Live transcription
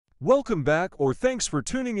Welcome back, or thanks for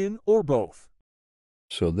tuning in, or both.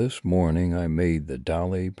 So this morning I made the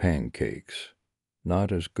Dolly pancakes.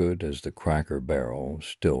 Not as good as the Cracker Barrel,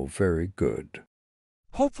 still very good.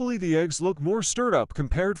 Hopefully the eggs look more stirred up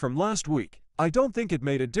compared from last week. I don't think it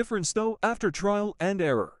made a difference though after trial and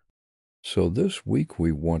error. So this week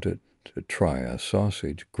we wanted to try a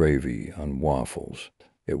sausage gravy on waffles.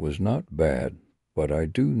 It was not bad, but I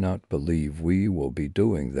do not believe we will be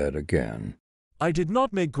doing that again. I did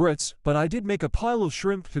not make grits, but I did make a pile of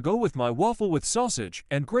shrimp to go with my waffle with sausage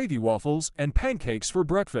and gravy waffles and pancakes for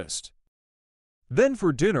breakfast. Then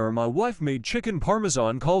for dinner my wife made chicken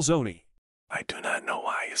parmesan calzone. I do not know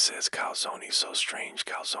why it says calzone so strange.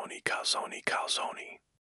 Calzone, calzone, calzone.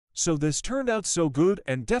 So this turned out so good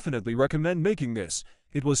and definitely recommend making this.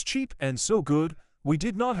 It was cheap and so good, we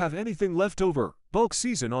did not have anything left over, bulk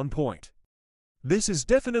season on point. This is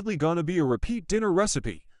definitely gonna be a repeat dinner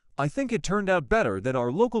recipe. I think it turned out better than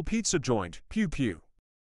our local pizza joint, Pew Pew.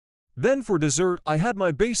 Then for dessert I had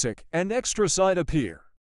my basic and extra side up here.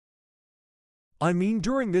 I mean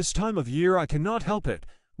during this time of year I cannot help it.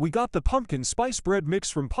 We got the pumpkin spice bread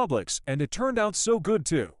mix from Publix and it turned out so good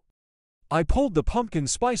too. I pulled the pumpkin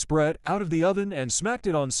spice bread out of the oven and smacked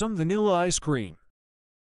it on some vanilla ice cream.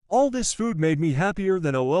 All this food made me happier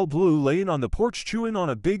than OL Blue laying on the porch chewing on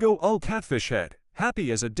a big OL catfish head,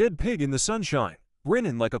 happy as a dead pig in the sunshine,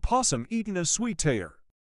 grinning like a possum eating a sweet tater.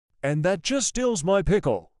 And that just stills my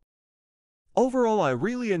pickle. Overall I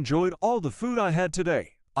really enjoyed all the food I had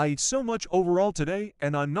today. I ate so much overall today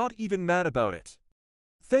and I'm not even mad about it.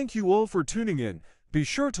 Thank you all for tuning in. Be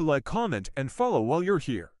sure to like, comment, and follow while you're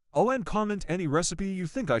here. Oh, and comment any recipe you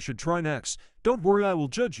think I should try next. Don't worry, I will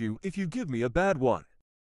judge you if you give me a bad one.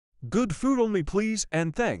 Good food only please,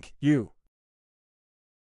 and thank you.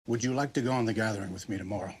 Would you like to go on the gathering with me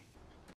tomorrow?